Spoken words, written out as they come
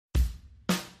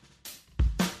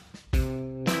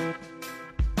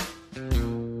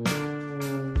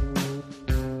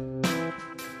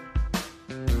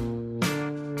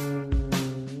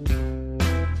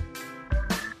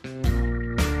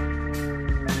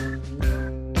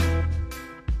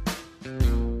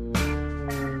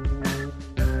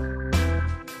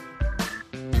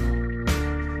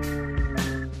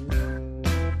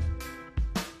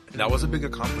that was a big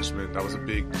accomplishment. That was a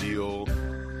big deal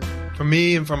for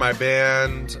me and for my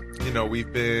band. You know,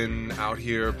 we've been out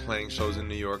here playing shows in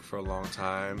New York for a long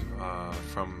time,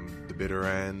 from the Bitter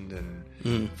End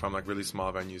and from like really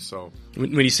small venues. So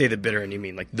when you say the Bitter End, you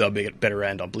mean like the Bitter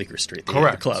End on Bleecker Street,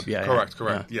 correct, the club? Yeah, correct.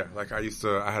 Yeah. Yeah, like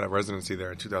I had a residency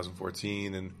there in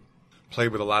 2014 and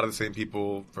played with a lot of the same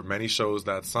people for many shows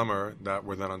that summer that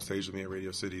were then on stage with me at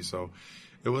Radio City. So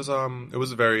it was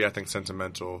a very, I think,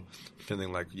 sentimental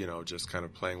feeling, like, you know, just kind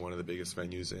of playing one of the biggest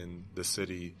venues in the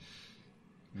city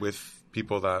with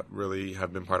people that really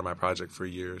have been part of my project for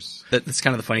years. That's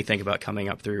kind of the funny thing about coming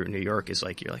up through New York is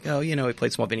like, you're like, oh, you know, we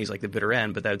played small venues like the Bitter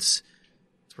End, but that's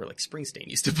where like Springsteen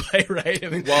used to play, right? I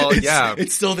mean, well, yeah,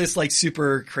 it's still this like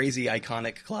super crazy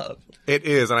iconic club. It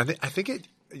is, and I think it,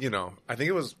 you know, I think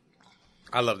it was.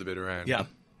 I love the Bitter End. Yeah,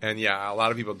 and yeah, a lot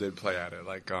of people did play at it,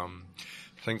 like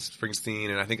playing Springsteen,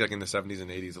 and I think like in the 70s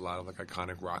and 80s, a lot of like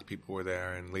iconic rock people were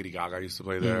there, and Lady Gaga used to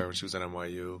play there when she was at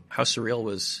NYU. How surreal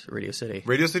was Radio City?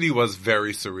 Radio City was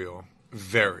very surreal,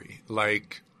 very,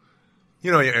 like,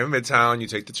 you know, you're in Midtown, you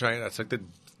take the train, that's like the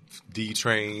D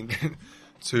train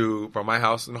from my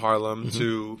house in Harlem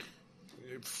to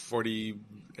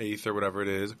 48th or whatever it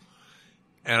is.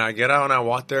 And I get out and I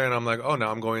walk there and I'm like, oh,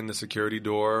 now I'm going in the security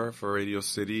door for Radio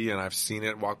City, and I've seen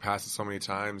it, walk past it so many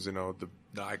times, you know, the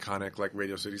iconic like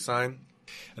Radio City sign.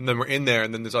 And then we're in there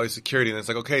and then there's all these security and it's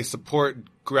like, okay, support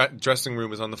dressing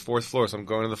room is on the 4th floor. So I'm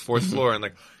going to the 4th floor and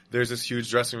like there's this huge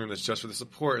dressing room that's just for the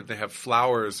support. And they have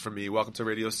flowers for me. Welcome to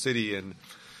Radio City. And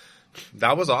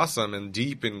that was awesome and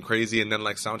deep and crazy. And then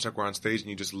like Soundcheck, we're on stage and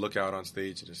you just look out on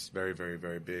stage and it's very, very,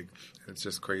 very big. It's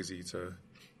just crazy to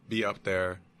be up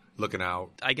there looking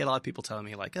out. I get a lot of people telling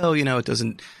me like, oh, you know, it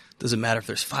doesn't matter if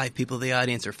there's 5 people in the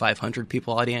audience or 500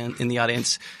 people in the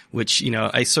audience, which, you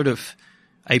know, I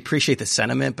appreciate the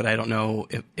sentiment, but I don't know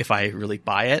if I really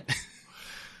buy it.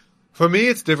 For me,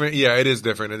 it's different. Yeah, it is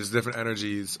different. It is different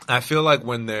energies. I feel like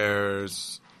when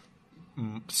there's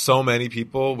so many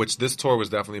people, which this tour was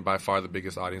definitely by far the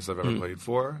biggest audience I've ever played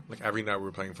for. Like every night we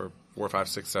were playing for 4, 5,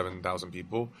 6, 7,000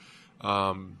 people.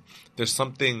 There's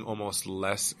something almost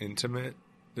less intimate.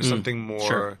 There's something more.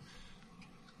 Sure.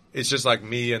 It's just like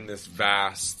me and this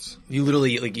vast. You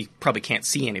literally, like, you probably can't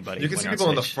see anybody. You can see people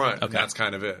in the front, okay. And that's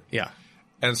kind of it. Yeah.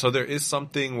 And so there is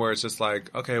something where it's just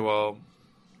like, okay, well,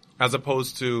 as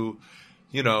opposed to,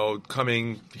 you know,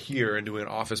 coming here and doing an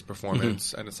office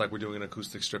performance, and it's like we're doing an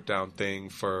acoustic stripped down thing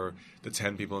for the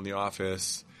 10 people in the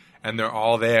office, and they're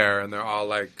all there, and they're all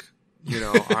like, you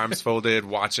know, arms folded,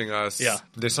 watching us. Yeah.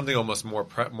 There's something almost more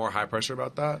high pressure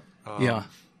about that. Yeah.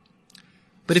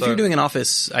 But if you're doing an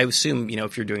office, I assume, you know,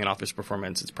 if you're doing an office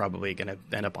performance, it's probably going to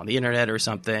end up on the internet or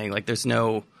something. Like, is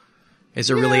there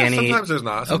really any? Sometimes there's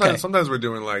not. Sometimes we're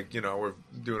doing like, you know, we're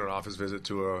doing an office visit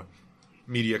to a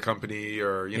media company,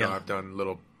 or, you know, I've done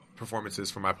little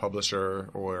performances for my publisher,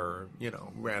 or, you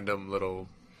know, random little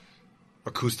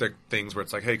acoustic things where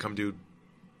it's like, hey, come do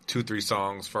 2-3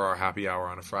 songs for our happy hour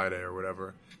on a Friday or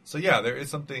whatever. So yeah, there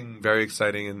is something very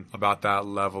exciting about that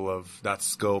level of that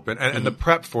scope. And the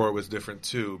prep for it was different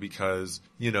too, because,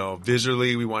 you know,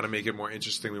 visually we want to make it more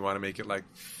interesting. We want to make it like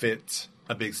fit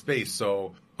a big space.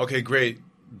 So, okay, great,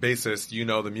 bassist, you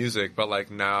know the music, but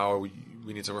like now we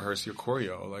need to rehearse your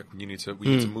choreo. Like we need to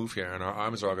move here, and our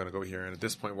arms are all going to go here. And at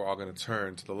this point, we're all going to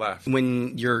turn to the left.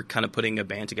 When you're kind of putting a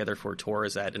band together for a tour,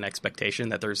 is that an expectation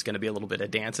that there's going to be a little bit of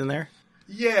dance in there?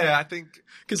 Yeah, I think...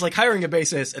 Because like hiring a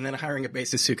bassist and then hiring a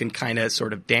bassist who can kind of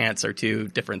sort of dance are two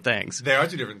different things. They are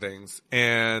two different things.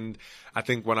 And I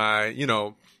think when I, you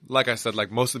know, like I said,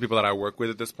 like most of the people that I work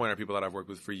with at this point are people that I've worked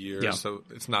with for years. Yeah. So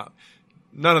it's not...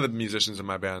 None of the musicians in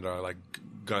my band are like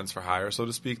guns for hire, so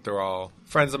to speak. They're all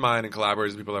friends of mine and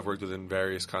collaborators, people I've worked with in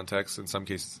various contexts, in some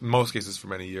cases, most cases for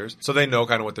many years. So they know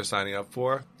kind of what they're signing up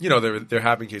for. You know, there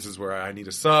have been cases where I need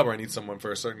a sub or I need someone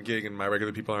for a certain gig and my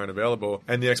regular people aren't available.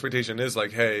 And the expectation is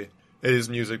like, hey, it is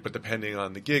music, but depending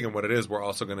on the gig and what it is, we're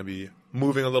also going to be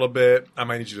moving a little bit. I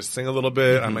might need you to sing a little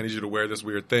bit. I might need you to wear this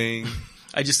weird thing.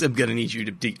 I just am going to need you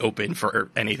to be open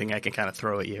for anything I can kind of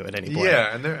throw at you at any point.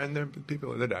 Yeah, and they're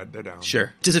people, they're down.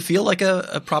 Sure. Does it feel like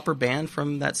a proper band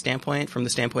from that standpoint, from the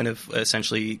standpoint of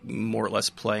essentially more or less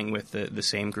playing with the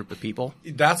same group of people?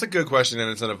 That's a good question, and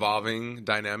it's an evolving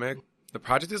dynamic. The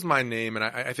project is my name, and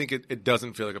I think it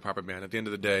doesn't feel like a proper band. At the end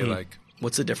of the day, like...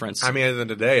 What's the difference? I mean, at the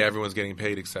end of the day, everyone's getting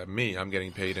paid except me. I'm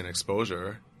getting paid in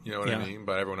exposure. You know what I mean?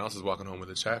 But everyone else is walking home with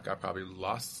a check. I probably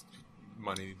lost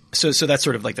money. So that's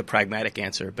sort of like the pragmatic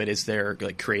answer, but is there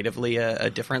like creatively a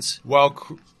difference?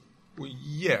 Well,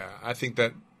 yeah, I think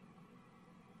that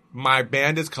my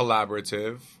band is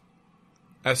collaborative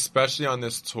especially on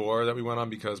this tour that we went on,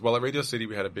 because, well, at Radio City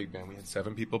we had a big band. We had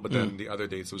 7 people, but then the other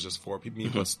dates it was just 4 people, me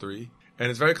plus 3. And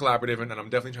it's very collaborative, and I'm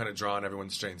definitely trying to draw on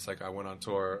everyone's strengths. Like, I went on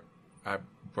tour, I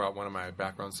brought one of my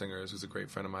background singers, who's a great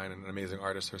friend of mine and an amazing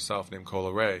artist herself, named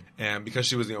Cola Ray. And because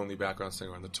she was the only background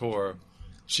singer on the tour,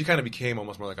 she kind of became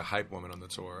almost more like a hype woman on the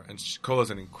tour. And Cola's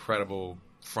an incredible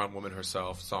front woman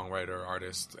herself, songwriter,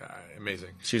 artist, amazing.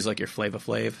 She's like your Flava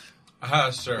Flav.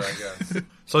 Sure, I guess.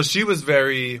 So she was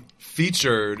very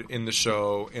featured in the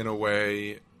show in a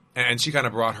way, and she kind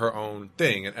of brought her own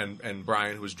thing. And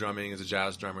Brian, who was drumming, is a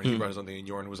jazz drummer, and he brought his own thing. And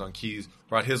Jordan, who was on keys,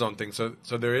 brought his own thing. So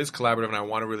there is collaborative, and I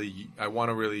want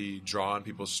to really draw on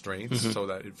people's strengths so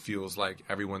that it feels like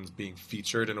everyone's being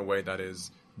featured in a way that is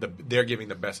they're giving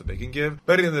the best that they can give.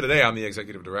 But at the end of the day, I'm the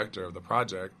executive director of the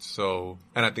project, so,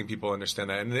 and I think people understand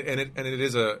that, and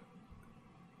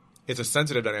it's a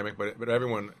sensitive dynamic, but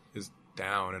everyone is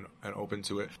down and open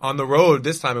to it. On the road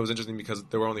this time, it was interesting because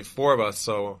there were only 4 of us,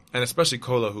 so, and especially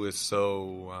Cola, who is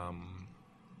so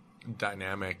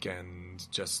dynamic and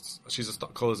just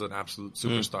Cola's an absolute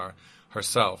superstar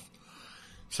herself.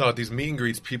 So at these meet and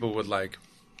greets, people would like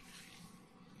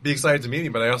be excited to meet me,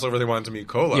 but I also really wanted to meet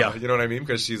Cola. Yeah. You know what I mean?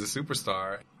 Because she's a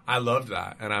superstar. I love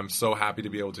that, and I'm so happy to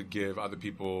be able to give other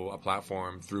people a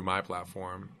platform through my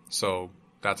platform. So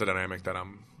that's a dynamic that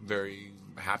I'm very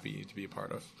happy to be a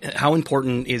part of. How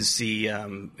important is the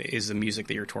music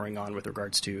that you're touring on with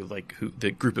regards to like the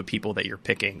group of people that you're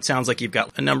picking? It sounds like you've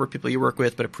got a number of people you work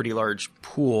with, but a pretty large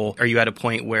pool. Are you at a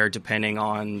point where, depending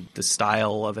on the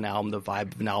style of an album, the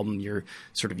vibe of an album, you're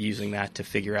sort of using that to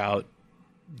figure out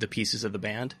the pieces of the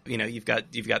band? You know, you've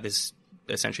got this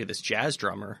essentially this jazz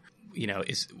drummer. You know,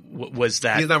 was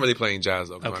that he's not really playing jazz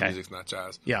though? Because okay. My music's not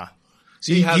jazz. Yeah.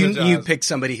 So you pick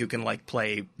somebody who can like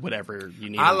play whatever you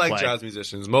need. I like play. Jazz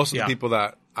musicians. Most of the people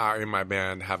that are in my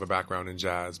band have a background in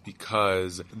jazz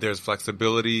because there's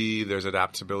flexibility, there's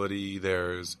adaptability,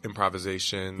 there's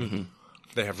improvisation. Mm-hmm.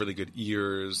 They have really good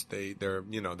ears. They're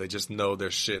they just know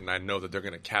their shit, and I know that they're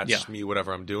gonna catch me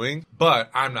whatever I'm doing.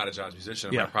 But I'm not a jazz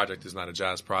musician. My project is not a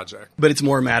jazz project. But it's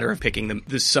more a matter of picking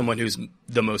this someone who's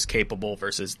the most capable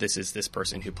versus this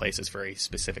person who plays this very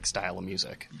specific style of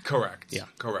music. Correct. Yeah.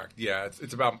 Correct. Yeah.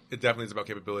 It definitely is about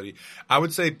capability. I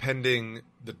would say pending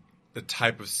the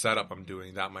type of setup I'm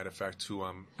doing, that might affect who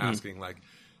I'm asking. Like,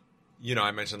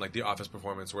 I mentioned like the Office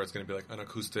performance where it's going to be like an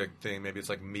acoustic thing. Maybe it's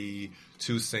like me,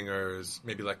 2 singers,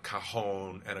 maybe like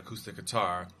cajon and acoustic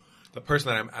guitar. The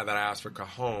person that I asked for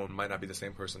cajon might not be the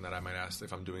same person that I might ask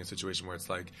if I'm doing a situation where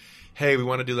it's like, hey, we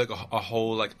want to do like a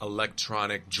whole like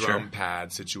electronic drum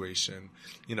pad situation,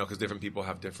 because different people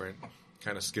have different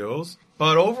kind of skills.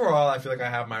 But overall, I feel like I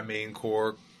have my main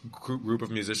core group of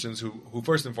musicians who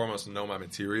first and foremost know my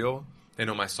material. They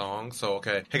know my song. So,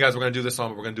 okay, hey guys, we're going to do this song,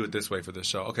 but we're going to do it this way for this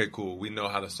show. Okay, cool. We know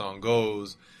how the song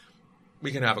goes.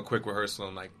 We can have a quick rehearsal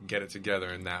and like get it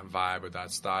together in that vibe or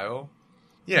that style.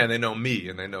 Yeah, and they know me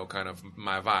and they know kind of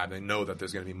my vibe. They know that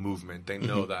there's going to be movement. They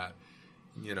know that,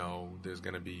 there's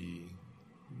going to be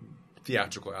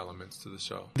theatrical elements to the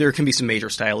show. There can be some major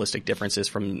stylistic differences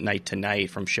from night to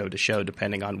night, from show to show,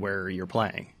 depending on where you're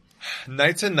playing.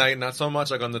 Night to night, not so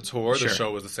much. Like on the tour, the show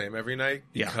was the same every night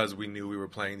because we knew we were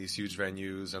playing these huge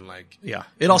venues and like... Yeah,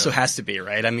 it also has to be,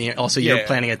 right? I mean, also you're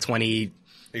planning a 20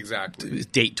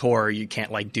 date tour. You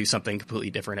can't like do something completely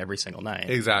different every single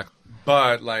night. Exactly.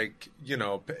 But like,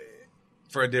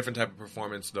 for a different type of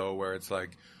performance though, where it's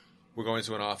like we're going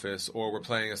to an office or we're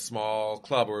playing a small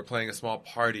club or we're playing a small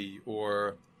party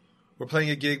or... We're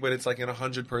playing a gig, but it's like in a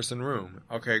 100-person room.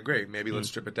 Okay, great. Maybe let's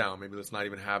strip it down. Maybe let's not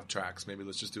even have tracks. Maybe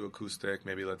let's just do acoustic.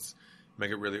 Maybe let's make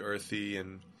it really earthy.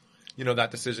 And, that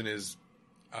decision is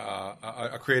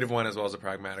a creative one as well as a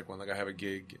pragmatic one. Like I have a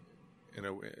gig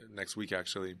next week,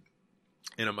 actually,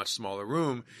 in a much smaller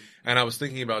room. And I was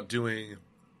thinking about doing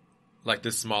like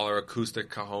this smaller acoustic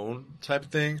cajon type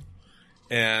thing.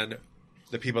 And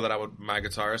the people that my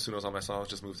guitarist who knows all my songs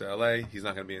just moved to L.A. He's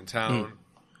not going to be in town.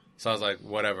 So I was like,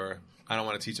 whatever. I don't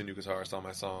want to teach a new guitarist all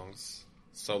my songs.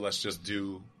 So let's just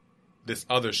do this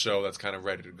other show that's kind of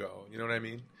ready to go. You know what I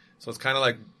mean? So it's kind of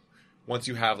like once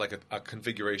you have like a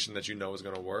configuration that is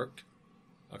going to work.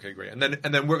 Okay, great. And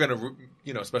then we're going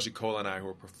to, especially Cola and I who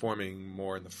are performing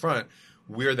more in the front,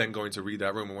 we're then going to read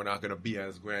that room and we're not going to be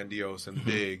as grandiose and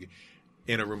big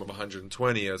in a room of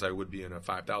 120 as I would be in a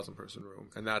 5,000 person room.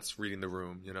 And that's reading the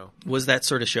room, Was that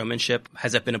sort of showmanship,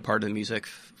 has that been a part of the music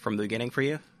from the beginning for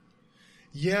you?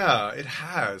 Yeah, it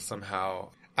has somehow.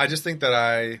 I just think that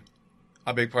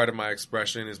a big part of my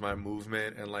expression is my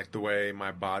movement and like the way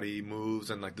my body moves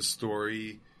and like the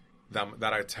story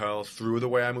that I tell through the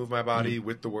way I move my body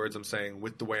with the words I'm saying,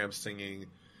 with the way I'm singing.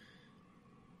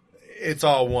 It's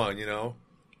all one,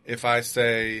 if I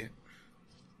say,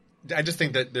 I just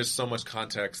think that there's so much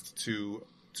context to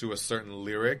a certain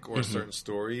lyric or a certain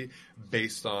story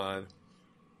based on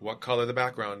what color the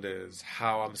background is,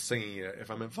 how I'm singing it,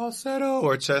 if I'm in falsetto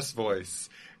or chest voice,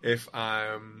 if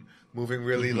I'm moving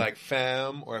really like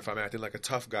femme or if I'm acting like a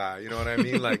tough guy. You know what I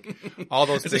mean? Like all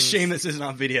those things. It's a shame this isn't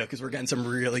on video because we're getting some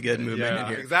really good movement in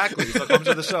here. Exactly. So come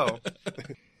to the show.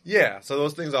 Yeah, so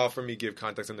those things all for me give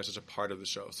context and they're such a part of the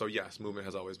show. So yes, movement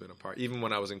has always been a part. Even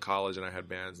when I was in college and I had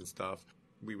bands and stuff,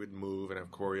 we would move and have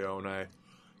choreo,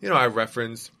 and I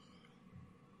reference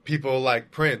people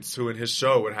like Prince, who in his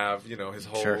show would have,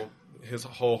 his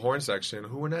whole horn section,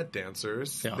 who were not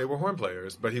dancers. Yeah. They were horn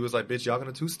players. But he was like, bitch, y'all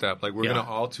gonna two-step. Like, we're gonna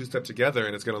all two-step together,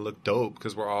 and it's gonna look dope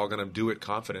because we're all gonna do it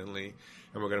confidently,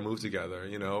 and we're gonna move together,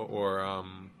 Or,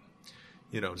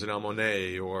 Janelle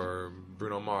Monáe or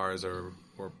Bruno Mars or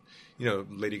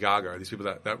Lady Gaga. These people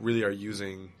that really are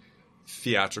using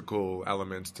theatrical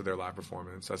elements to their live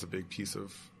performance. That's a big piece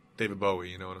of David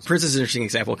Bowie, Prince is an interesting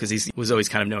example because he was always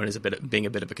kind of known as being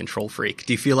a bit of a control freak.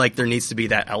 Do you feel like there needs to be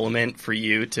that element for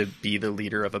you to be the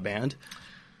leader of a band?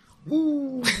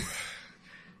 Ooh.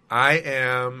 I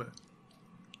am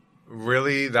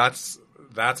really, that's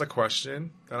a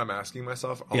question that I'm asking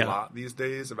myself a lot these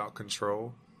days about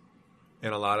control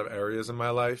in a lot of areas in my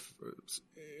life,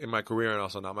 in my career and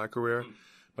also not my career.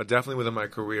 But definitely within my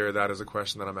career, that is a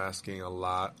question that I'm asking a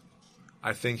lot.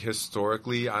 I think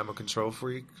historically I'm a control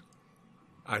freak.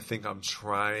 I think I'm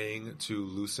trying to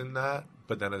loosen that,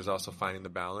 but then it's also finding the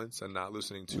balance and not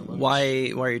loosening too much.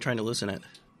 Why are you trying to loosen it?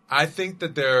 I think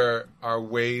that there are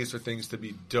ways for things to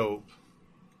be dope.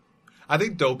 I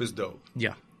think dope is dope.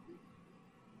 Yeah.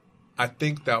 I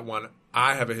think that when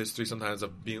I have a history sometimes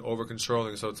of being over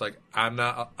controlling, so it's like I'm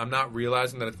not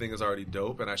realizing that a thing is already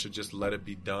dope and I should just let it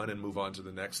be done and move on to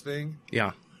the next thing.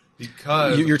 Yeah.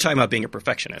 Because you're talking about being a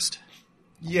perfectionist.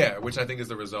 Yeah, which I think is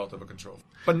the result of a control.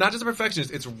 But not just a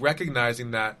perfectionist, it's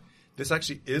recognizing that this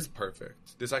actually is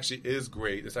perfect. This actually is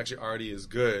great. This actually already is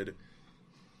good.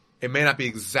 It may not be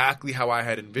exactly how I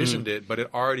had envisioned it, but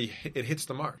it hits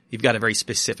the mark. You've got a very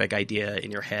specific idea in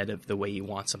your head of the way you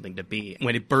want something to be.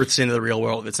 When it births into the real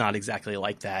world, if it's not exactly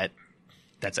like that,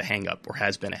 that's a hang-up or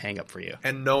has been a hang-up for you.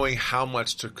 And knowing how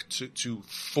much to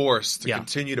force, to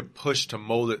continue to push, to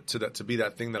mold it to be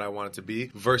that thing that I want it to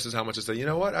be, versus how much to say, you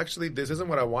know what, actually, this isn't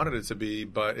what I wanted it to be,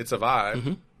 but it's a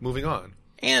vibe. Moving on.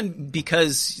 And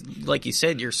because, like you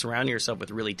said, you're surrounding yourself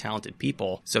with really talented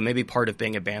people, so maybe part of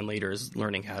being a band leader is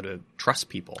learning how to trust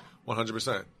people.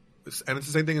 100%. And it's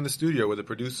the same thing in the studio with a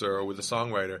producer or with a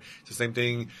songwriter. It's the same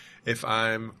thing if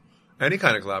I'm any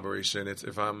kind of collaboration. It's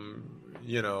if I'm,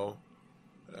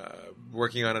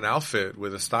 working on an outfit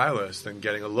with a stylist and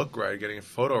getting a look right, getting a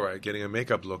photo right, getting a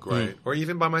makeup look right, or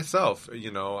even by myself.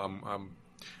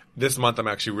 This month I'm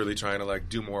actually really trying to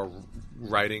do more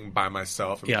writing by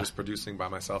myself and just producing by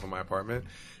myself in my apartment,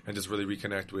 and just really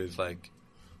reconnect with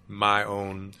my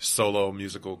own solo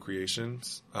musical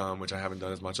creations, which I haven't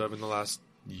done as much of in the last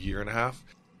year and a half.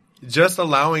 Just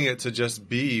allowing it to just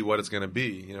be what it's going to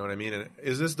be. You know what I mean? And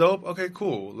is this dope? Okay,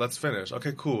 cool. Let's finish.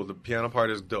 Okay, cool. The piano part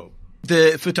is dope.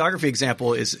 The photography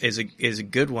example is a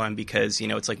good one because,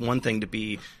 it's like one thing to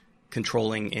be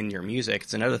controlling in your music.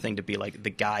 It's another thing to be like the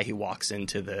guy who walks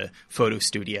into the photo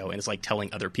studio and is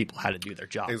telling other people how to do their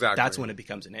job. Exactly. That's when it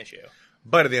becomes an issue.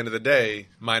 But at the end of the day,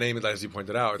 my name is, as you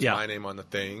pointed out, it's my name on the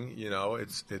thing.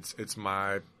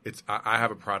 I have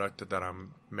a product that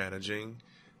I'm managing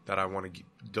that I want to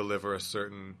deliver a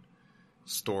certain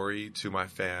story to my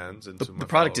fans and to my the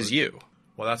product followers. Is you.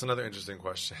 Well, that's another interesting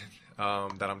question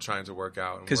that I'm trying to work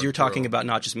out. Because you're talking about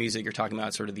not just music, you're talking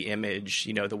about sort of the image,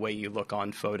 the way you look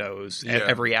on photos,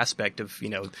 every aspect of,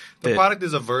 The product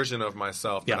is a version of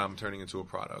myself that I'm turning into a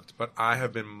product. But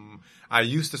I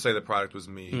used to say the product was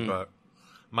me, but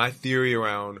my theory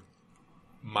around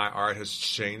my art has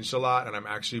changed a lot, and I'm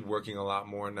actually working a lot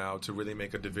more now to really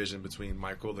make a division between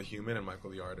Michael the human and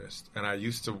Michael the artist. And I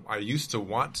used to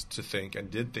want to think and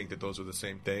did think that those were the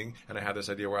same thing. And I had this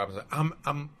idea where I was like, I'm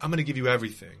going to give you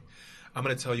everything. I'm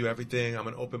going to tell you everything. I'm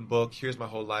an open book. Here's my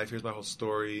whole life. Here's my whole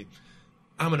story.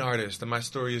 I'm an artist, and my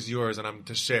story is yours, and I'm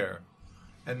to share.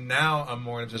 And now I'm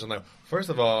more in a position like, first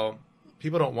of all,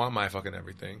 people don't want my fucking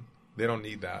everything. They don't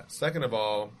need that. Second of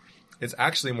all, it's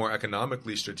actually more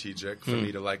economically strategic for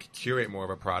me to curate more of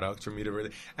a product, for me to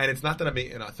really, and it's not that I'm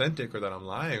being inauthentic or that I'm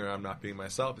lying or I'm not being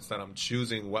myself. It's that I'm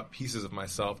choosing what pieces of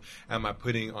myself am I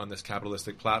putting on this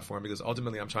capitalistic platform, because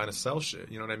ultimately I'm trying to sell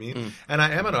shit. You know what I mean? And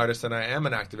I am an artist, and I am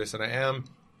an activist, and I am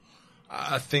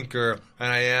a thinker,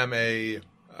 and I am a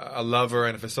lover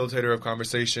and a facilitator of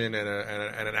conversation and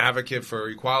an advocate for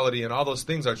equality, and all those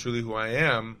things are truly who I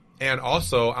am. And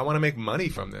also, I want to make money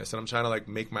from this, and I'm trying to like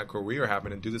make my career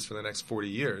happen and do this for the next 40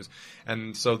 years.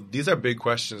 And so these are big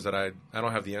questions that I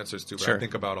don't have the answers to, but I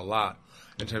think about a lot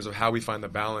in terms of how we find the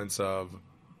balance of,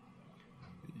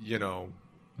 you know,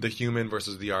 the human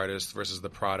versus the artist versus the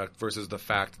product versus the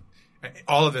fact.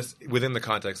 All of this within the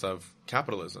context of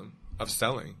capitalism, of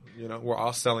selling. You know, we're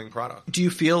all selling product. Do you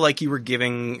feel like you were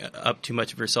giving up too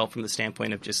much of yourself from the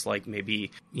standpoint of just like maybe,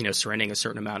 you know, surrendering a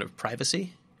certain amount of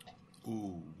privacy?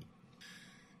 Ooh.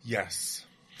 Yes.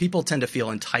 People tend to feel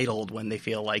entitled when they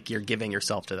feel like you're giving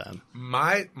yourself to them.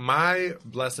 My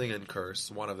blessing and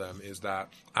curse, one of them, is that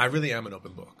I really am an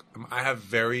open book. I have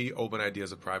very open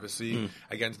ideas of privacy.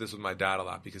 I get into this with my dad a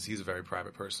lot because he's a very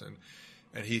private person.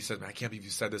 And he said, I can't believe you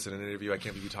said this in an interview. I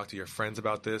can't believe you talked to your friends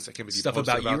about this. I can't believe you Stuff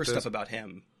posted about you or this. stuff about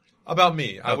him? About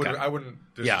me. Okay. I wouldn't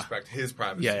disrespect his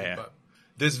privacy. Yeah. But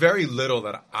there's very little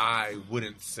that I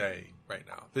wouldn't say right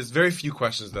now. There's very few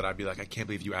questions that I'd be like, I can't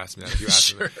believe you asked me that. If you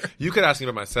asked me that. You could ask me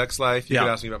about my sex life. You could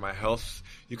ask me about my health.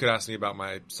 You could ask me about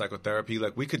my psychotherapy.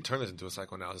 Like, we could turn this into a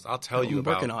psychoanalysis. I'll tell you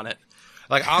about. I'm working on it.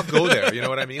 Like, I'll go there. You know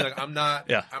what I mean? Like, I'm not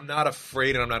Yeah. I'm not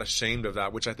afraid and I'm not ashamed of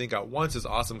that, which I think at once is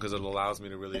awesome because it allows me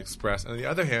to really express. And on the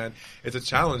other hand, it's a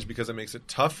challenge because it makes it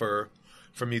tougher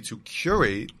for me to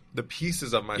curate the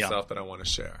pieces of myself that I want to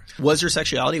share. Was your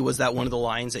sexuality, was that one of the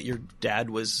lines that your dad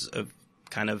was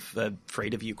kind of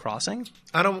afraid of you crossing?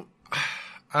 I don't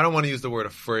want to use the word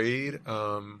afraid.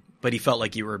 But he felt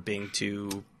like you were being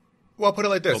too Well, put it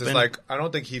like this. open? It's like, I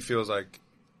don't think he feels like,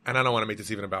 and I don't want to make this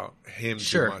even about him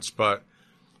too much, but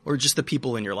or just the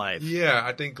people in your life. yeah,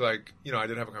 I think like, you know, I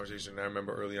did have a conversation. I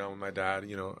remember early on with my dad,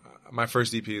 you know, my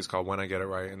first EP is called When I Get It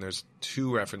Right. And there's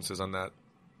 2 references on that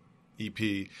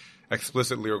EP,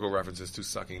 explicit lyrical references to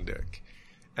sucking dick.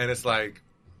 And it's like,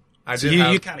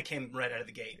 you kind of came right out of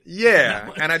the gate.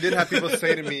 Yeah. And I did have people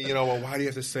say to me, you know, well, why do you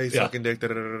have to say sucking dick? Da,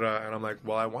 da, da, da. And I'm like,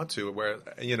 well, I want to. Where,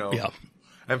 you know. Yeah.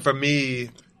 And for me,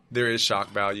 there is shock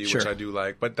value, which I do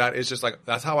like. But that is just like,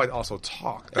 that's how I also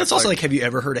talk. That's also like, have you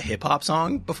ever heard a hip hop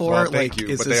song before? Well, thank like,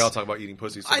 you. But they all talk about eating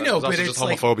pussy. So I know, but also it's just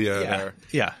homophobia there.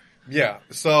 Yeah. Yeah.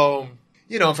 So,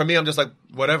 you know, for me, I'm just like,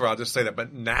 whatever, I'll just say that.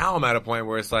 But now I'm at a point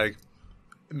where it's like,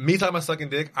 me talking about sucking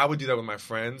dick, I would do that with my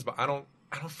friends, but I don't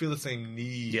feel the same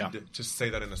need to say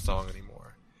that in a song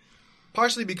anymore.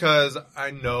 Partially because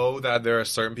I know that there are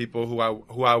certain people who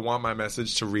I want my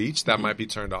message to reach that might be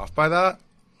turned off by that.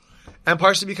 And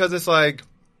partially because it's like,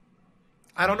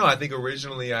 I don't know, I think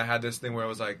originally I had this thing where I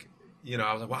was like, you know,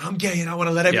 I was like, well, I'm gay and I want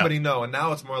to let everybody know. And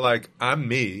now it's more like, I'm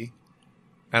me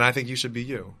and I think you should be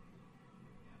you.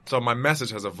 So my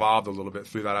message has evolved a little bit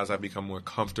through that as I've become more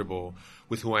comfortable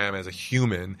with who I am as a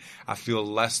human. I feel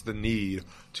less the need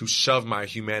to shove my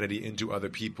humanity into other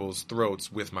people's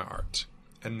throats with my art.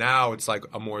 And now it's like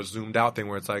a more zoomed out thing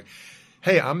where it's like,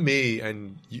 hey, I'm me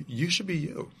and you should be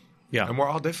you. Yeah. And we're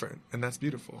all different. And that's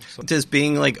beautiful. So. Does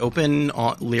being like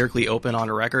lyrically open on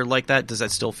a record like that, does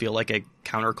that still feel like a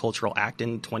countercultural act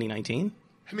in 2019?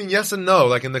 I mean, yes and no.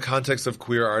 Like in the context of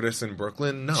queer artists in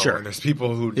Brooklyn, no. Sure. And there's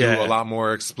people who do a lot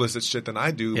more explicit shit than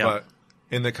I do. But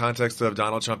in the context of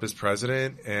Donald Trump as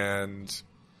president and,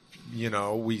 you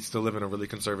know, we still live in a really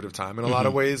conservative time in a lot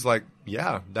of ways. Like,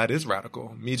 yeah, that is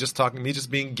radical. Me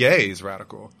just being gay is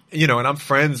radical. You know, and I'm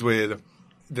friends with,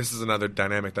 this is another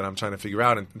dynamic that I'm trying to figure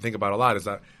out and think about a lot, is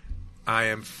that I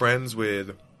am friends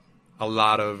with a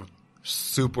lot of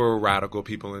super radical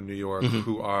people in New York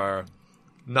who are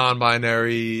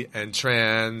non-binary and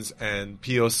trans and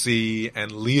POC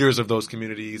and leaders of those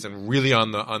communities and really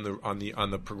on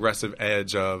the progressive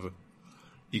edge of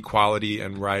equality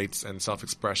and rights and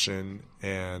self-expression.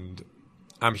 And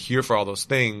I'm here for all those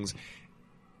things.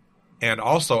 And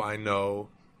also I know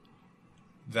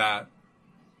that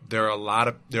there are a lot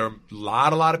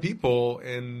of people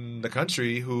in the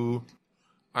country who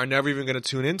are never even going to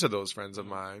tune into those friends of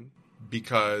mine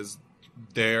because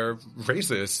they're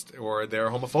racist or they're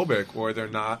homophobic or they're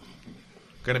not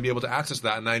going to be able to access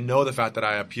that. And I know the fact that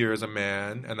I appear as a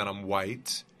man and that I'm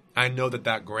white, I know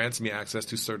that grants me access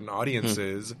to certain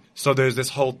audiences. So there's this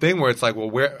whole thing where it's like,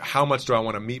 well, how much do I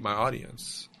want to meet my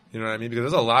audience? You know what I mean? Because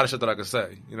there's a lot of shit that I could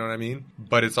say. You know what I mean?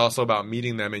 But it's also about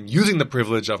meeting them and using the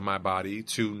privilege of my body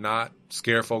to not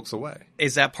scare folks away.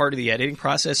 Is that part of the editing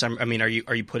process? I mean, are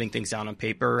you putting things down on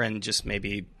paper and just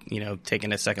maybe, you know,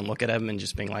 taking a second look at them and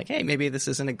just being like, hey, maybe this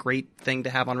isn't a great thing to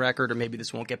have on record, or maybe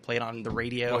this won't get played on the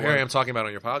radio? Well, here I am talking about it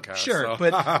on your podcast. Sure, so.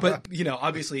 but you know,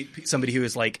 obviously somebody who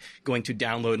is like going to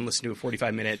download and listen to a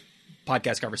 45-minute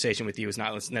podcast conversation with you is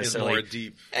not necessarily more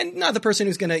deep, and not the person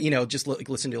who's going to, you know, just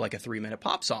listen to like a 3-minute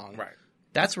pop song. Right.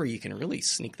 That's where you can really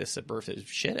sneak this subversive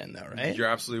shit in, though, right? You're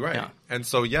absolutely right. Yeah. And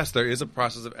so, yes, there is a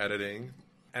process of editing.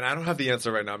 And I don't have the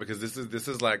answer right now because this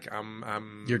is like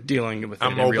you're dealing with it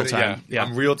in real time. Yeah.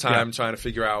 I'm real time trying to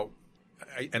figure out.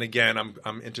 And again,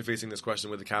 I'm interfacing this question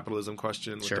with the capitalism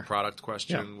question, with the product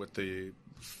question, with the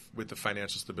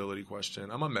financial stability question.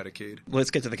 I'm on Medicaid.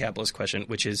 Let's get to the capitalist question,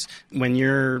 which is when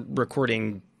you're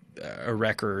recording a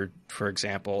record, for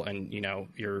example, and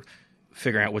you're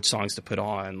figuring out which songs to put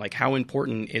on, like how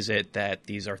important is it that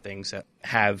these are things that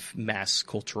have mass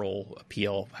cultural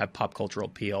appeal, have pop cultural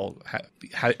appeal?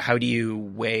 How do you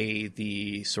weigh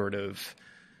the sort of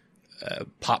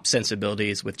pop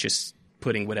sensibilities with just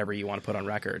putting whatever you want to put on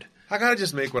record? I gotta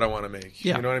just make what I want to make.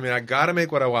 Yeah. You know what I mean? I gotta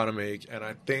make what I want to make, and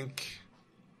I think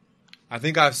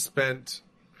I've spent,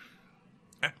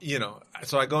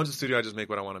 so I go into the studio, I just make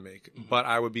what I want to make. But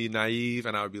I would be naive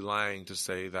and I would be lying to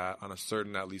say that on a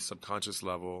certain, at least subconscious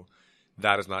level,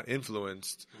 that is not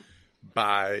influenced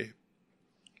by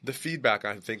the feedback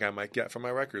I think I might get from my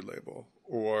record label,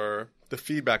 or the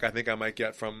feedback I think I might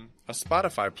get from a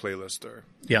Spotify playlister.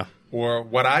 Yeah. Or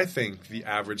what I think the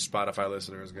average Spotify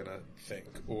listener is going to think.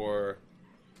 Or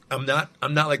I'm not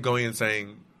like going and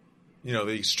saying,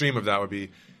 the extreme of that would be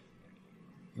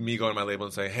me going to my label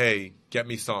and say, hey, get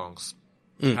me songs.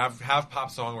 Have pop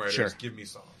songwriters give me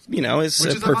songs. It's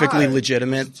a perfectly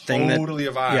legitimate thing. Totally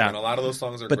a vibe. Yeah. And a lot of those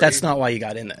songs are But great. That's not why you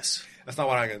got in this. That's not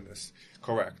why I got in this.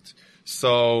 Correct.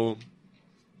 So,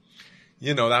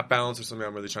 that balance is something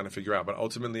I'm really trying to figure out. But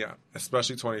ultimately,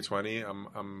 especially 2020,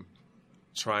 I'm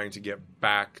trying to get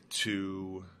back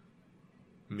to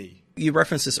me. You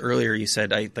referenced this earlier. You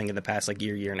said, I think in the past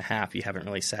year and a half, you haven't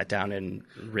really sat down and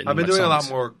written. I've been doing songs. a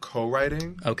lot more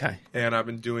co-writing. Okay. And I've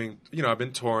been doing, I've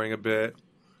been touring a bit.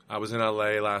 I was in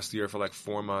LA last year for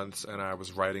 4 months, and I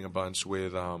was writing a bunch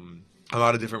with a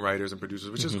lot of different writers and producers,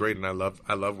 which is great. And I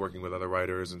love working with other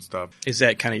writers and stuff. Is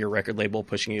that kind of your record label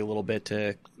pushing you a little bit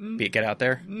to get out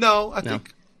there? No, I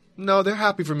think. No, they're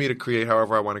happy for me to create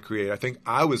however I want to create. I think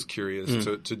I was curious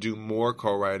to do more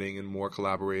co-writing and more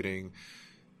collaborating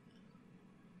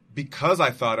because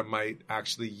I thought it might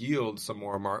actually yield some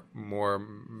more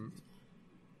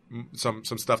some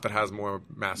stuff that has more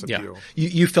mass appeal.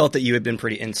 You felt that you had been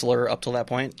pretty insular up till that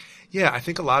point? Yeah, I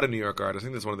think a lot of New York artists, I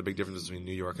think that's one of the big differences between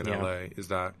New York and LA, is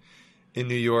that in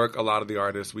New York, a lot of the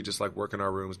artists, we just work in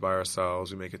our rooms by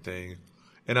ourselves, we make a thing.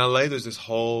 In LA, there's this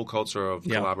whole culture of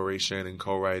collaboration and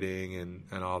co-writing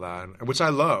and all that, which I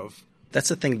love. That's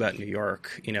the thing about New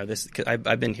York.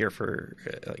 I've been here for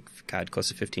close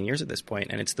to 15 years at this point,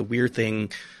 and it's the weird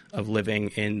thing of living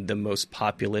in the most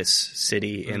populous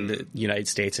city in the United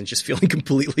States and just feeling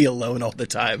completely alone all the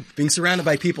time, being surrounded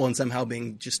by people and somehow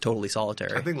being just totally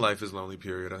solitary. I think life is lonely,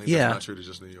 period. I think that's not true to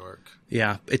just New York.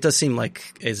 Yeah, it does seem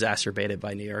exacerbated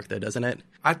by New York, though, doesn't it?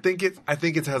 I think it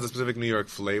has a specific New York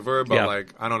flavor, but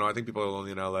I don't know. I think people are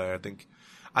lonely in LA. I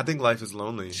think life is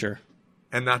lonely. Sure.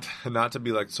 And not to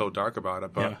be so dark about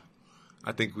it, but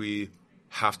I think we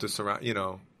have to surround.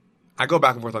 I go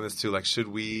back and forth on this too. Should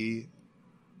we?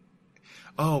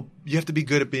 Oh, you have to be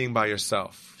good at being by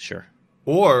yourself. Sure.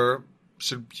 Or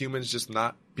should humans just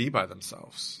not be by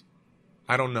themselves?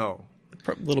 I don't know.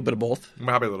 A little bit of both.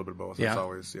 Probably a little bit of both. It's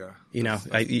always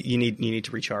you need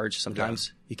to recharge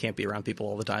sometimes. Yeah. You can't be around people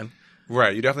all the time.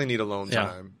 Right. You definitely need alone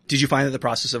time. Did you find that the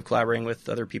process of collaborating with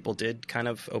other people did kind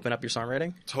of open up your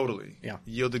songwriting? Totally. Yeah.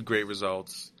 Yielded great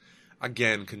results.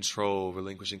 Again,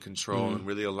 relinquishing control and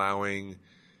really allowing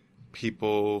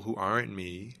people who aren't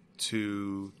me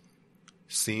to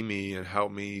see me and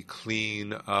help me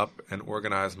clean up and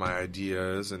organize my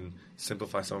ideas and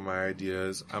simplify some of my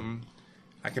ideas.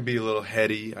 I can be a little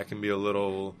heady. I can be a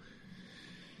little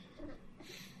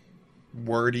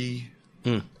wordy.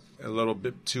 A little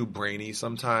bit too brainy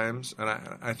sometimes, and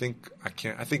I think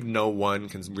no one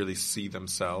can really see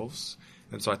themselves,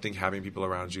 and so I think having people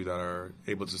around you that are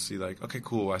able to see okay,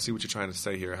 cool, I see what you're trying to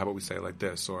say here. How about we say it like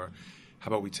this, or how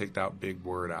about we take that big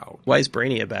word out? Why is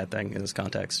brainy a bad thing in this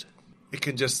context? It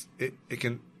can just it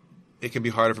can be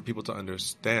harder for people to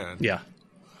understand. Yeah.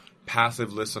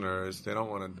 Passive listeners, they don't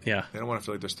want to. Yeah. They don't want to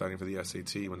feel like they're studying for the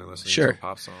SAT when they're listening to a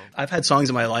pop song. I've had songs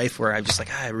in my life where I'm just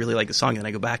I really like the song, and then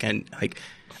I go back and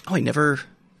I never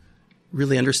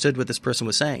really understood what this person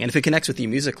was saying. And if it connects with you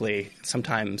musically,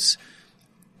 sometimes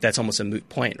that's almost a moot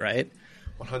point, right?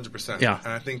 100%. Yeah.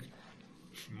 And I think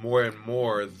more and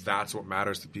more that's what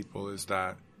matters to people is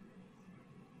that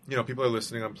people are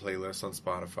listening on playlists on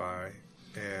Spotify,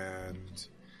 and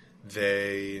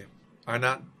they are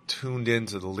not tuned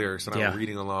into the lyrics and I'm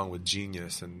reading along with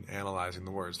genius and analyzing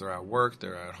the words. They're at work,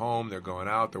 they're at home, they're going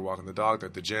out, they're walking the dog, they're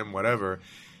at the gym, whatever.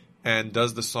 And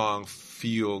does the song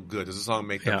feel good? Does the song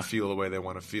make them feel the way they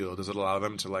want to feel? Does it allow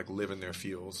them to live in their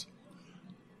feels?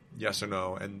 yes or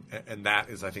no, and that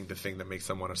is, I think, the thing that makes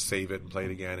them want to save it and play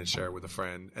it again and share it with a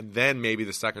friend. And then maybe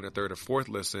the second or third or fourth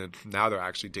listen, now they're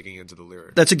actually digging into the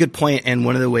lyrics. That's a good point, and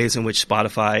one of the ways in which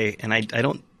Spotify, and I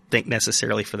don't think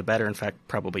necessarily for the better, in fact,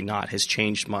 probably not, has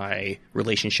changed my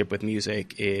relationship with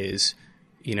music is,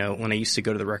 you know, when I used to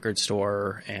go to the record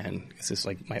store, and this is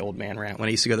like my old man rant, when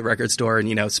I used to go to the record store and,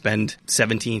 you know, spend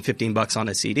 $15 on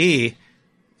a CD,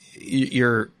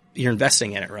 you're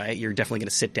investing in it, right? You're definitely going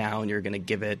to sit down, you're going to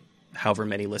give it however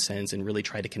many listens and really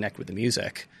try to connect with the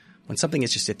music. When something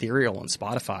is just ethereal on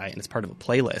Spotify and it's part of a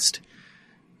playlist,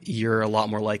 you're a lot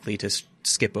more likely to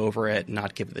skip over it,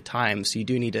 not give it the time. So you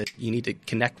need to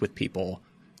connect with people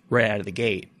right out of the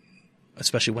gate,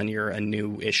 especially when you're a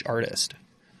new-ish artist.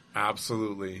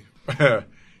 Absolutely.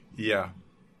 Yeah.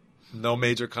 No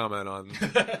major comment on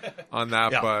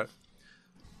that, yeah. But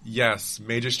yes,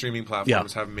 major streaming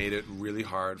platforms have made it really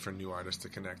hard for new artists to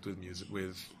connect with music,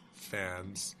 with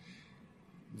fans.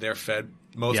 They're fed.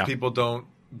 Most people don't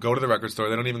go to the record store.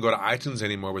 They don't even go to iTunes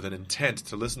anymore with an intent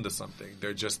to listen to something.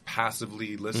 They're just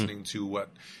passively listening to what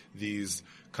these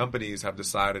companies have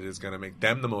decided is going to make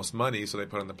them the most money, so they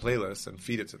put on the playlist and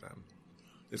feed it to them.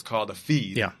 It's called a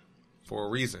feed for a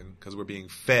reason, because we're being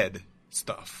fed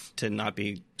stuff. To not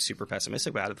be super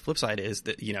pessimistic about it, the flip side is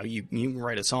that, you know, you can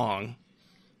write a song,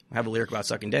 have a lyric about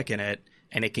sucking dick in it,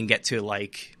 and it can get to,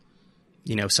 like,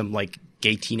 you know, some, like,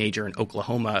 gay teenager in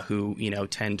Oklahoma who, you know,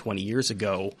 10, 20 years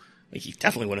ago, like, he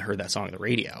definitely would have heard that song on the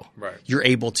radio. Right. You're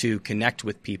able to connect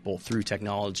with people through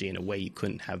technology in a way you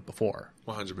couldn't have before.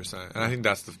 100%. And I think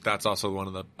that's also one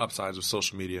of the upsides of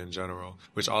social media in general,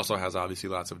 which also has obviously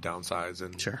lots of downsides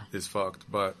and is fucked.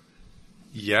 But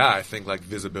yeah, I think like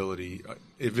visibility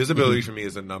for me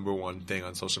is the number one thing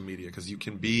on social media, because you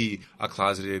can be a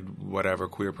closeted whatever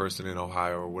queer person in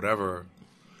Ohio or whatever,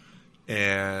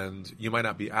 and you might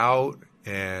not be out,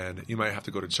 and you might have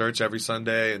to go to church every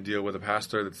Sunday and deal with a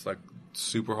pastor that's like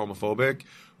super homophobic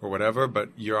or whatever, but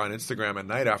you're on Instagram at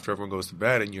night after everyone goes to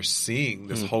bed and you're seeing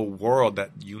this whole world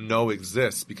that you know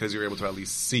exists because you're able to at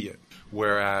least see it.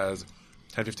 Whereas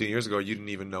 10, 15 years ago, you didn't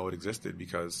even know it existed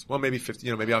because, well, maybe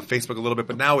 50, maybe on Facebook a little bit,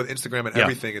 but now with Instagram and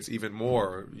everything, it's even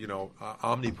more,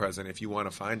 omnipresent. If you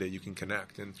want to find it, you can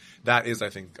connect. And that is, I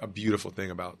think, a beautiful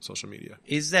thing about social media.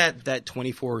 Is that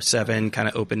 24/7 kind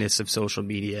of openness of social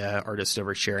media, artist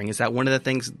oversharing, is that one of the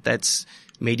things that's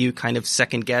made you kind of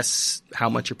second guess how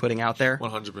much you're putting out there?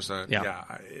 100%.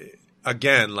 Yeah.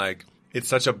 Again, like, it's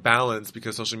such a balance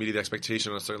because social media, the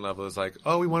expectation on a certain level is like,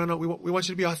 oh, we want to know, we want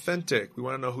you to be authentic. We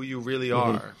want to know who you really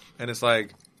are. And it's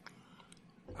like,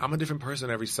 I'm a different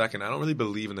person every second. I don't really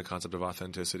believe in the concept of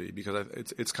authenticity because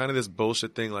it's kind of this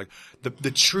bullshit thing, like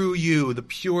the true you, the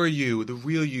pure you, the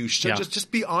real you.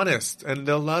 Just be honest, and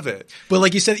they'll love it. Well,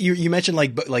 like you said, you mentioned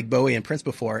like Bowie and Prince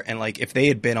before, and like if they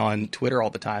had been on Twitter all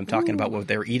the time talking about what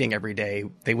they were eating every day,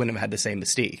 they wouldn't have had the same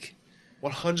mystique.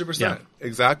 100%,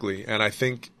 exactly. And I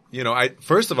think,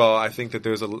 first of all, I think that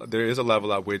there is a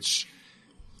level at which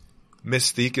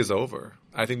mystique is over.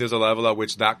 I think there's a level at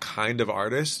which that kind of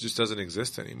artist just doesn't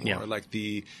exist anymore. Yeah. Like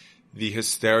the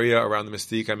hysteria around the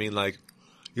mystique. I mean, like,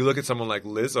 you look at someone like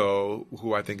Lizzo,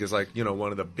 who I think is like,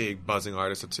 one of the big buzzing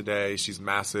artists of today. She's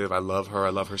massive. I love her.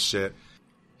 I love her shit.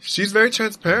 She's very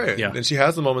transparent. Yeah. And she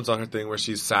has the moments on her thing where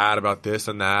she's sad about this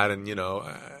and that. And,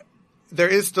 there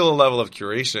is still a level of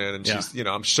curation. And she's,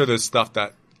 I'm sure there's stuff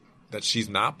that she's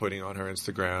not putting on her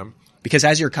Instagram. Because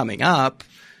as you're coming up,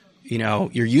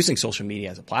 you're using social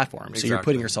media as a platform. Exactly. So you're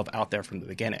putting yourself out there from the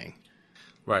beginning.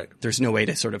 Right. There's no way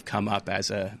to sort of come up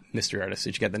as a mystery artist.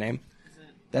 Did you get the name?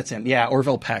 That's him. Yeah,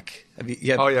 Orville Peck. I've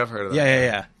heard of that.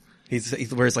 Yeah. He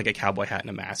wears like a cowboy hat and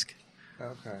a mask.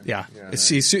 Okay. Yeah.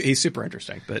 He's super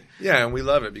interesting. But yeah, and we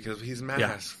love it because he's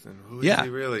masked. And who is he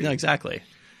really? No, exactly.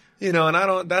 And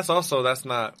that's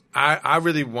not, I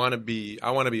really want to be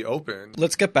open.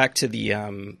 Let's get back to the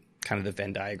kind of the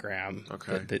Venn diagram.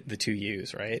 Okay. The two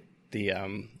U's, right? The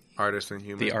artist and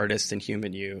human. The artist and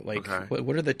human you. Like,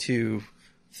 what are the two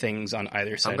things on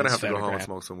either side? I'm gonna have to go home and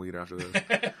smoke some weed after this.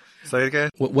 Say it again.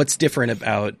 What's different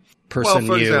about person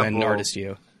you example, and artist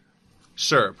you?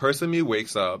 Sure, person me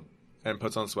wakes up and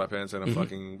puts on sweatpants and a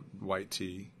fucking white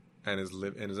tee and is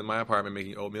in my apartment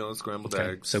making oatmeal and scrambled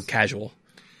eggs. So casual,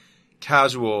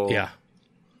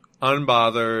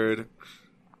 unbothered,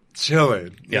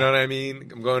 chilling. You know what I mean?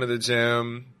 I'm going to the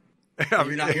gym.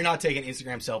 You're not taking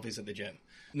Instagram selfies at the gym.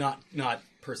 Not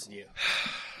person you.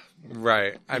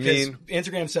 Right. I mean,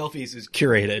 Instagram selfies is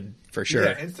curated for sure.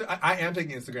 Yeah, I am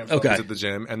taking Instagram selfies at the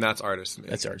gym, and that's artist me.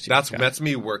 That's artist. That's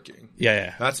me working.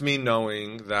 Yeah. That's me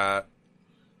knowing that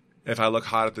if I look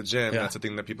hot at the gym, that's a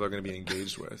thing that people are going to be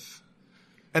engaged with,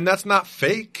 and that's not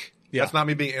fake. Yeah. That's not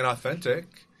me being inauthentic.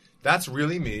 That's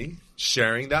really me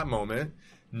sharing that moment,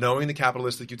 knowing the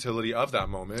capitalistic utility of that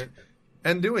moment,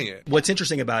 and doing it. What's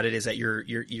interesting about it is that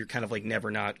you're kind of like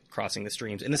never not crossing the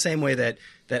streams. In the same way that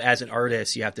as an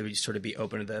artist, you have to sort of be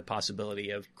open to the possibility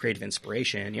of creative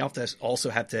inspiration. You also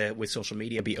have to, with social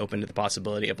media, be open to the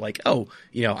possibility of like, oh,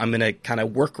 I'm going to kind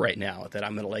of work right now, that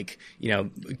I'm going to like,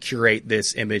 curate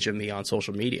this image of me on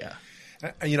social media.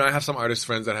 I have some artist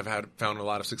friends that have found a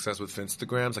lot of success with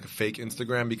Finstagrams, like a fake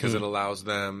Instagram, because it allows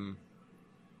them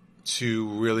to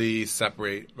really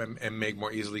separate and make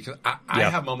more easily. Because I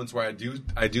have moments where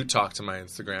I do talk to my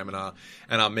Instagram,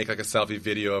 and I'll make like a selfie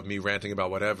video of me ranting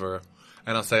about whatever,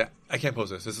 and I'll say, I can't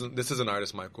post this. This is an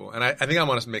artist, Michael, and I think I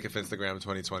want to make a Finstagram in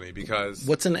 2020 because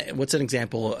what's an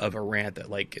example of a rant that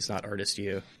like is not artist to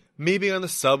you? Me being on the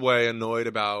subway annoyed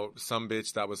about some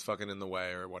bitch that was fucking in the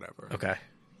way or whatever. Okay.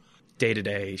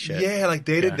 Day-to-day shit. Yeah, like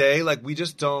day-to-day, like we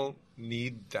just don't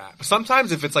need that.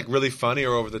 Sometimes if it's like really funny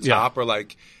or over the top or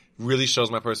like really shows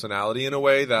my personality in a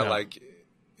way that like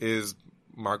is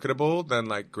marketable, then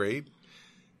like great.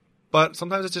 But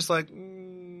sometimes it's just like,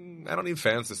 I don't need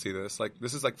fans to see this. Like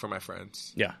this is like for my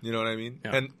friends. Yeah. You know what I mean?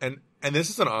 Yeah. And this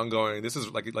is an ongoing, this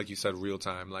is like you said, real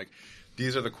time. Like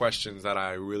these are the questions that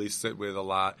I really sit with a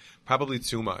lot, probably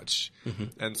too much.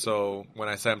 Mm-hmm. And so when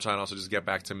I say I'm trying to also just get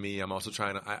back to me, I'm also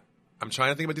trying to, I'm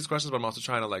trying to think about these questions, but I'm also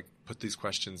trying to like put these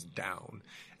questions down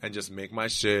and just make my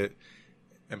shit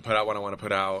and put out what I want to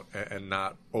put out and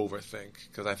not overthink.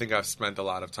 Because I think I've spent a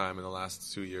lot of time in the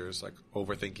last 2 years like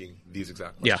overthinking these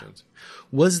exact questions.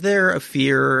 Yeah. Was there a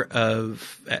fear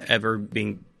of ever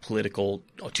being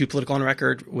too political on a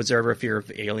record? Was there ever a fear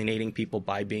of alienating people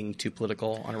by being too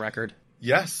political on a record?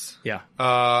 Yes. Yeah.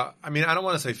 I mean, I don't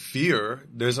want to say fear.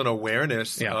 There's an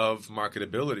awareness of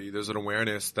marketability. There's an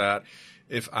awareness that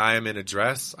if I am in a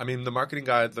dress, I mean, the marketing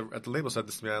guy at the label said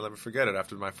this to me. I'll never forget it.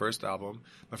 After my first album,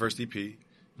 my first EP,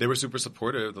 they were super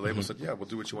supportive. The label said, yeah, we'll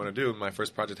do what you want to do. My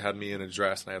first project had me in a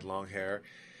dress, and I had long hair.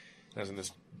 I was in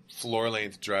this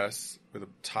floor-length dress with a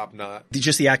top knot.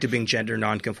 Just the act of being gender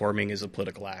non-conforming is a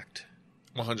political act.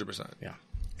 100%. Yeah.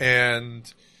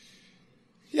 And,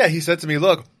 yeah, he said to me,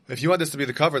 look, if you want this to be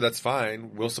the cover, that's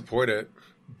fine. We'll support it.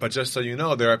 But just so you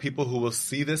know, there are people who will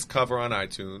see this cover on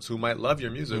iTunes who might love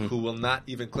your music who will not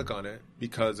even click on it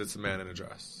because it's a man in a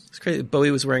dress. It's crazy.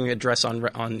 Bowie was wearing a dress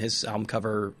on his album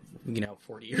cover,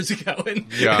 40 years ago, and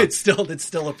it's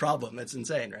still a problem. It's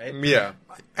insane, right? Yeah.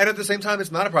 And at the same time,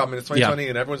 it's not a problem. It's 2020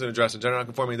 and everyone's in a dress and gender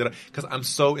non-conforming. Because I'm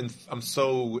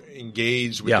so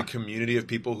engaged with the community of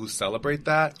people who celebrate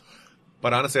that.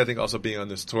 But honestly, I think also being on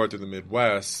this tour through the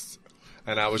Midwest.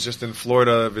 And I was just in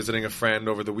Florida visiting a friend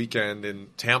over the weekend in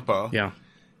Tampa. Yeah.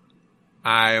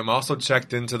 I am also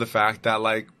checked into the fact that,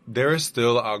 like, there is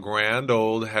still a grand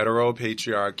old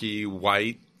hetero-patriarchy,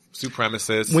 white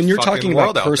supremacist when you're talking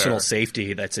about world personal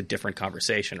safety, that's a different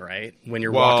conversation, right? When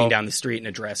you're walking down the street in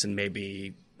a dress and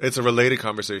maybe... It's a related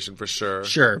conversation for sure.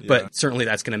 Sure, but certainly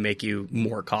that's going to make you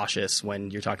more cautious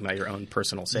when you're talking about your own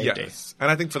personal safety. Yes.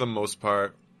 And I think for the most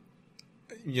part,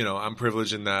 I'm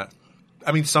privileged in that.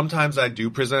 I mean, sometimes I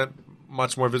do present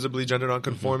much more visibly gender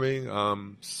nonconforming.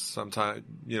 Sometimes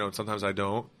I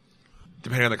don't,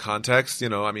 depending on the context.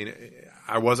 I mean,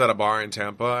 I was at a bar in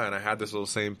Tampa and I had this little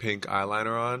same pink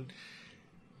eyeliner on.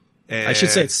 And I should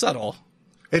say it's subtle.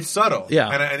 It's subtle. Yeah.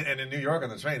 And in New York on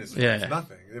the train, it's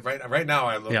nothing. Right now,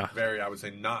 I look I would say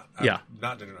not gender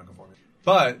nonconforming.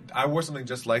 But I wore something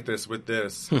just like this with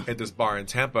this at this bar in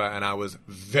Tampa, and I was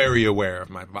very aware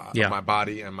of my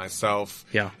body and myself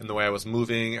and the way I was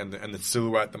moving and the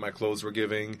silhouette that my clothes were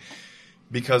giving,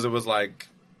 because it was like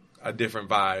a different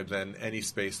vibe than any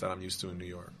space that I'm used to in New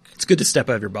York. It's good to step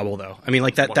out of your bubble, though. I mean,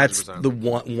 like that's 100%. the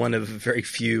one of very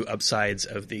few upsides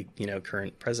of the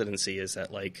current presidency is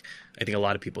that, like, I think a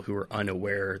lot of people who were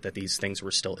unaware that these things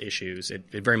were still issues, it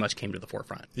very much came to the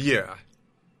forefront. Yeah.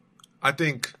 I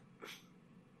think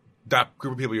that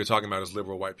group of people you're talking about is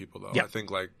liberal white people, though. Yeah. I think,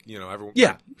 like, everyone.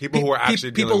 Yeah. People who are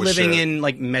actually people dealing with living shit. in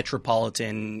like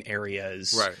metropolitan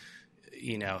areas. Right.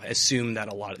 Assume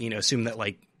that assume that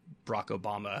like Barack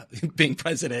Obama being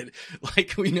president,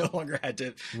 like we no longer had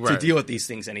to deal with these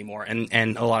things anymore,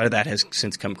 and a lot of that has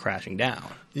since come crashing down.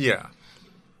 Yeah.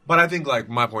 But I think, like,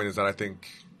 my point is that I think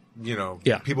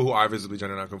people who are visibly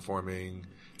gender nonconforming,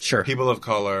 people of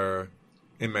color.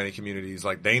 In many communities,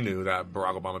 like, they knew that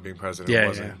Barack Obama being president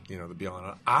wasn't, the be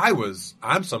all.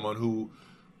 I'm someone who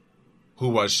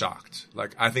was shocked.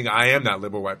 Like, I think I am that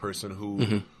liberal white person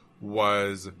who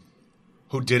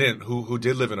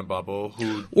did live in a bubble,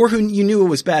 who you knew it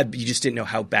was bad, but you just didn't know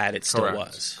how bad it still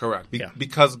was. Correct.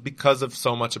 Because of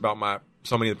so much about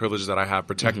so many of the privileges that I have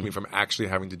protect me from actually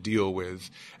having to deal with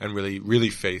and really,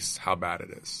 really face how bad it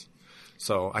is.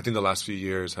 So I think the last few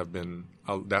years have been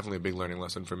definitely a big learning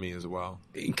lesson for me as well.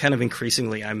 Kind of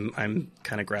increasingly, I'm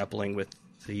kind of grappling with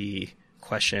the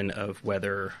question of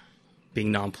whether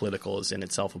being non-political is in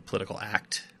itself a political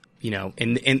act. You know,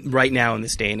 and right now in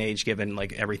this day and age, given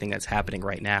like everything that's happening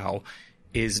right now,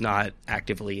 is not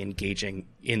actively engaging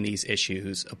in these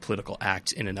issues a political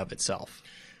act in and of itself?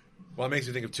 Well, it makes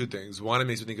me think of two things. One, it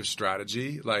makes me think of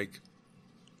strategy, like,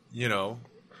 you know,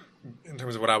 in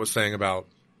terms of what I was saying about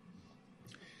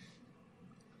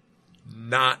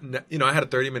I had a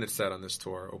 30-minute set on this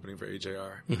tour opening for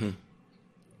AJR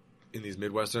in these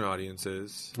Midwestern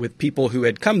audiences. With people who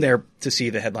had come there to see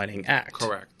the headlining act.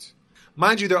 Correct.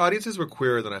 Mind you, their audiences were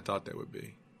queerer than I thought they would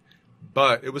be.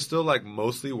 But it was still like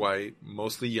mostly white,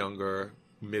 mostly younger,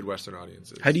 Midwestern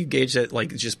audiences. How do you gauge that?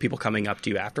 Like just people coming up to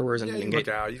you afterwards and you engage?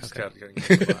 Look out. You just kept getting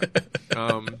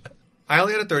I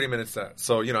only had a 30-minute set.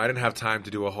 So, you know, I didn't have time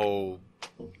to do a whole,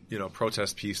 you know,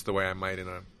 protest piece the way I might in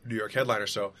a New York headliner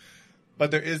show. But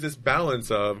there is this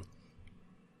balance of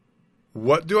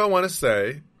what do I want to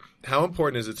say? How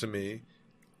important is it to me?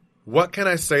 What can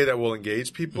I say that will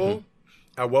engage people?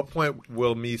 At what point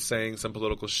will me saying some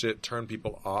political shit turn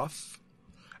people off?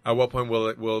 At what point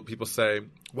will people say,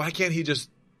 why can't he just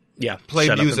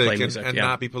play music and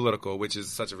not be political? Which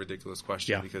is such a ridiculous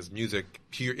question because music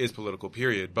is political,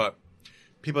 period. But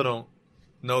people don't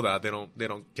know that. They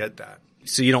don't get that.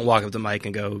 So you don't walk up to the mic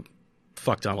and go,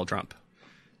 fuck Donald Trump.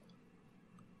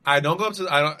 I don't go up to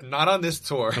not on this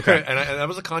tour. Okay. and that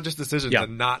was a conscious decision to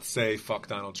not say fuck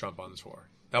Donald Trump on the tour.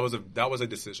 That was a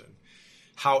decision.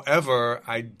 However,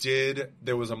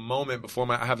 there was a moment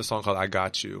before I have a song called I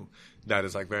Got You that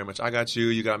is like very much, I got you,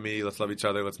 you got me, let's love each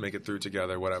other, let's make it through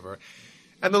together, whatever.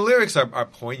 And the lyrics are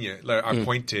poignant, are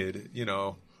pointed, you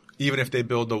know, even if they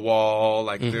build the wall,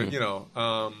 like, you know,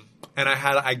 and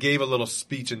I gave a little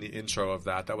speech in the intro of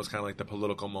that. That was kind of like the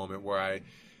political moment where I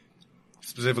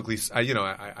specifically,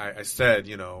 I said,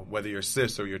 you know, whether you're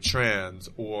cis or you're trans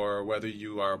or whether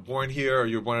you are born here or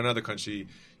you're born in another country,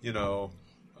 you know,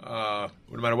 no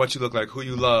matter what you look like, who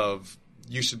you love,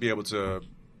 you should be able to,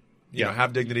 you know,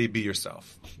 have dignity, be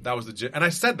yourself. That was and I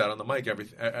said that on the mic,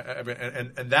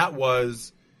 and that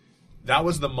was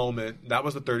the moment, that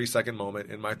was the 30-second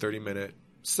moment in my 30-minute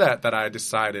set that I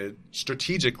decided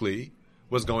strategically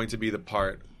was going to be the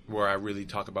part where I really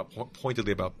talk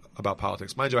pointedly about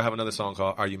politics. Mind you, I have another song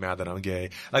called "Are You Mad That I'm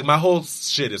Gay?" Like my whole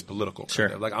shit is political. Sure.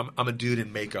 Kind of. Like I'm a dude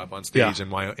in makeup on stage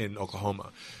in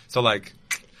Oklahoma, so like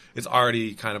it's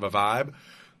already kind of a vibe.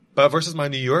 But versus my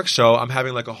New York show, I'm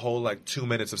having like a whole like 2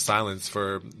 minutes of silence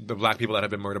for the black people that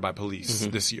have been murdered by police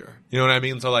this year. You know what I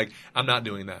mean? So like I'm not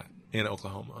doing that in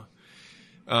Oklahoma.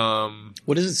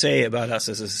 What does it say about us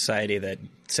as a society that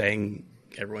saying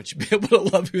everyone should be able to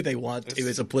love who they want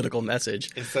is a political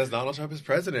message? It says Donald Trump is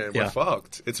president. We're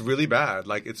fucked. It's really bad.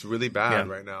 Like it's really bad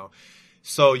right now.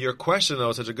 So your question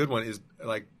though, such a good one,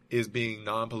 is being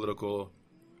non-political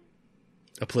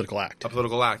a political act? A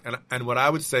political act. And what I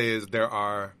would say is there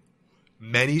are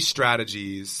many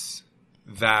strategies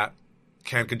that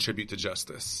can contribute to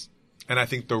justice. And I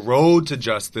think the road to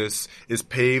justice is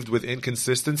paved with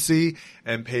inconsistency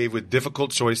and paved with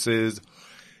difficult choices.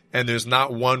 And there's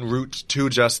not one route to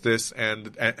justice. And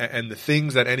the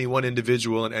things that any one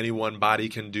individual and any one body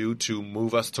can do to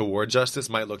move us toward justice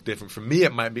might look different. For me,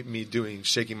 it might be me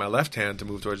shaking my left hand to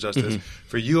move towards justice.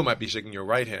 For you, it might be shaking your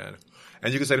right hand.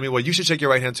 And you can say to me, well, you should shake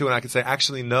your right hand too. And I can say,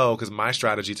 actually, no, because my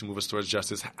strategy to move us towards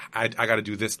justice, I got to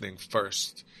do this thing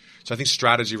first. So I think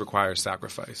strategy requires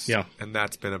sacrifice. Yeah. And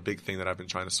that's been a big thing that I've been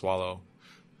trying to swallow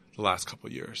the last couple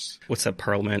of years. What's that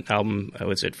Parliament album?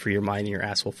 Was it Free Your Mind and Your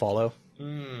Ass Will Follow?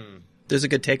 There's a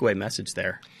good takeaway message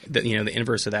there. The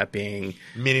inverse of that being...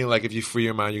 Meaning, like, if you free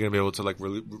your mind, you're going to be able to, like,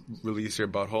 release your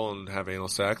butthole and have anal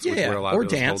sex? Yeah, where a lot or of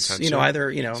dance. See, that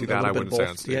I wouldn't say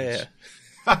on stage. Yeah.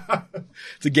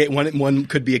 It's one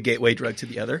could be a gateway drug to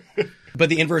the other. But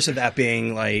the inverse of that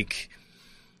being, like,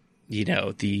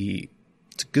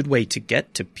 it's a good way to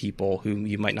get to people who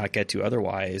you might not get to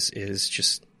otherwise is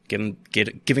just giving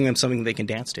them something they can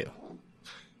dance to.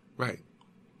 Right.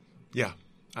 Yeah.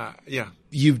 Yeah.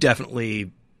 You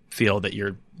definitely feel that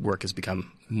your work has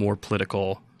become more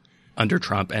political under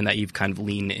Trump and that you've kind of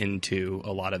leaned into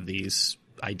a lot of these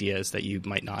ideas that you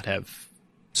might not have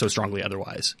so strongly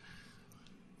otherwise.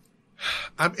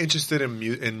 I'm interested in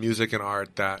music and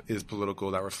art that is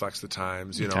political, that reflects the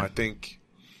times. You know, I think,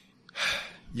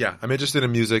 I'm interested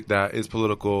in music that is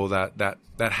political, that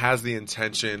has the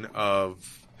intention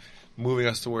of moving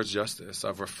us towards justice,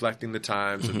 of reflecting the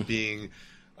times,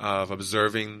 of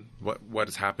observing what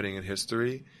is happening in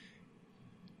history.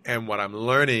 And what I'm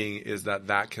learning is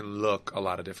that can look a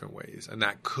lot of different ways. And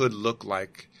that could look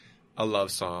like a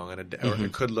love song, and or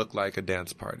it could look like a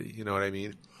dance party. You know what I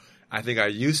mean? I think I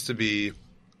used to be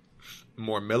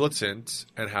more militant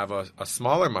and have a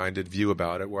smaller-minded view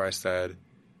about it, where I said,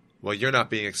 well, you're not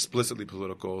being explicitly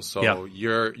political, so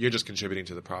you're just contributing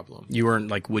to the problem. You weren't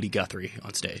like Woody Guthrie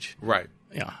on stage. Right.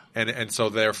 Yeah. And so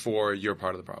therefore you're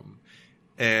part of the problem.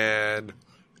 And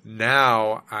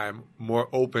now I'm more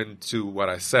open to what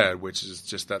I said, which is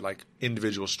just that like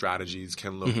individual strategies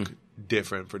can look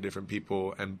different for different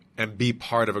people and be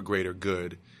part of a greater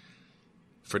good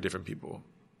for different people.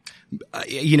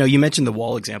 You mentioned the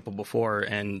wall example before,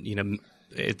 and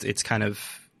it's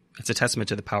a testament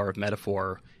to the power of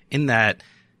metaphor, in that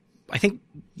I think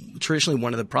traditionally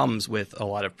one of the problems with a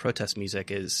lot of protest music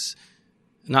is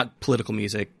not political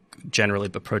music generally,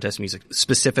 but protest music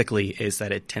specifically, is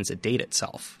that it tends to date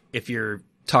itself. If you're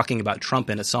talking about Trump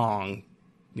in a song,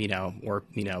 or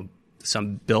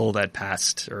some bill that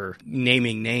passed, or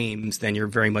naming names, then you're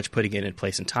very much putting it in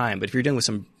place and time. But if you're dealing with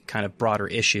some kind of broader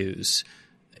issues,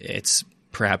 it's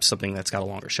perhaps something that's got a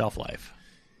longer shelf life.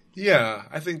 Yeah,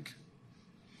 I think.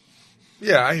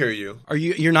 Yeah, I hear you.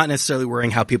 You're not necessarily worrying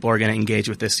how people are going to engage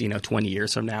with this, 20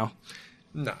 years from now?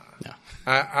 Nah. No.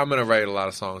 I'm going to write a lot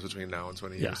of songs between now and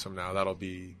 20 years from now. That'll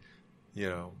be,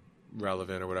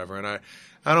 relevant or whatever. And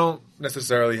I don't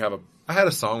necessarily I had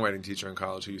a songwriting teacher in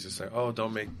college who used to say, oh,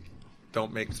 don't make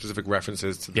specific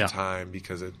references to the time,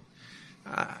 because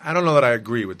I don't know that I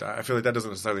agree with that. I feel like that doesn't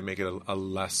necessarily make it a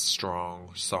less strong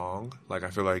song. Like,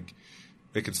 I feel like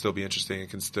it can still be interesting.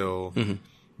 It can still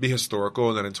be historical.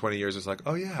 And then in 20 years, it's like,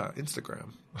 oh yeah,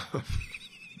 Instagram.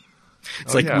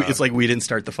 It's like we didn't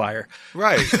start the fire.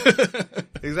 Right.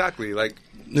 Exactly. Like,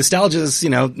 nostalgia's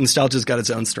got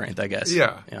its own strength, I guess.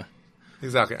 Yeah. Yeah.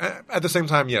 Exactly. At the same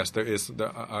time, yes, there is an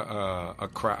art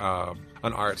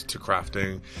to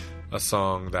crafting a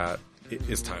song that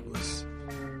is timeless.